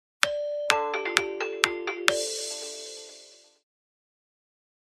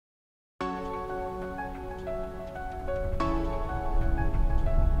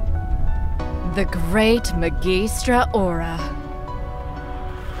The great Magistra Aura.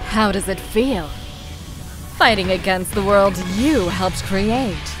 How does it feel? Fighting against the world you helped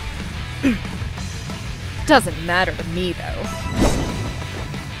create. Doesn't matter to me, though.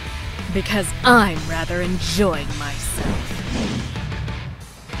 Because I'm rather enjoying myself.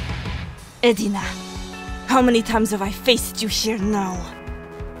 Edina, how many times have I faced you here now?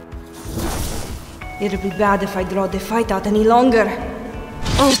 It'd be bad if I draw the fight out any longer.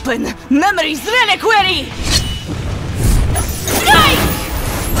 Open Memory's Reliquary! Strike!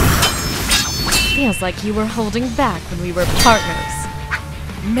 Feels like you were holding back when we were partners.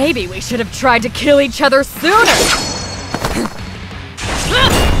 Maybe we should have tried to kill each other sooner!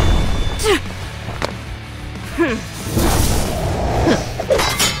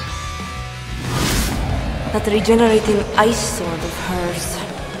 That regenerating ice sword of hers.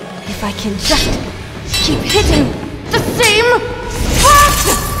 If I can just keep hitting the same spot!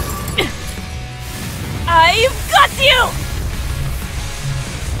 I've got you!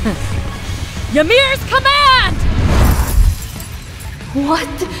 Ymir's command!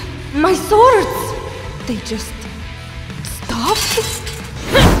 What? My swords! They just stopped?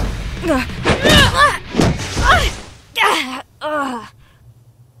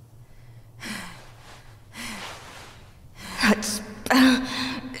 That spell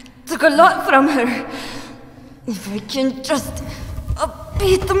took a lot from her. If I can just a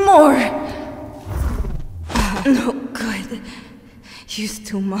bit more. No good. Used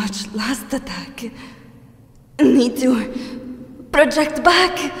too much last attack. Need to project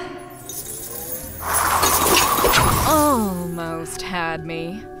back. Almost had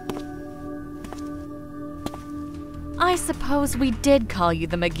me. I suppose we did call you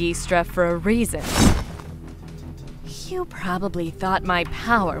the Magistra for a reason. You probably thought my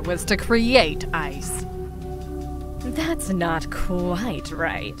power was to create ice. That's not quite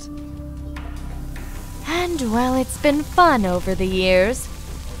right. And well, it's been fun over the years.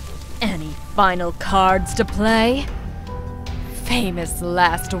 Any final cards to play? Famous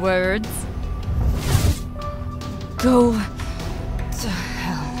last words? Go to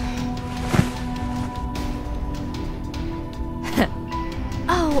hell.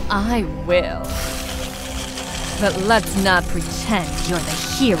 Oh, I will. But let's not pretend you're the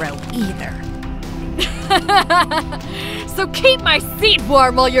hero either. So keep my seat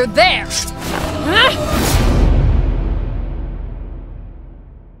warm while you're there!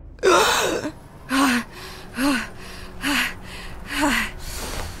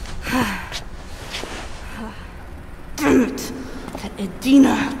 Damn it! That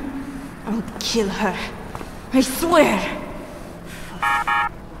Edina! I'll kill her. I swear!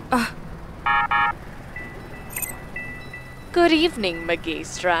 Good evening,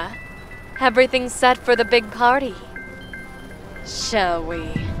 Magistra. Everything set for the big party. Shall we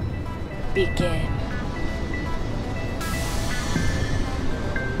begin?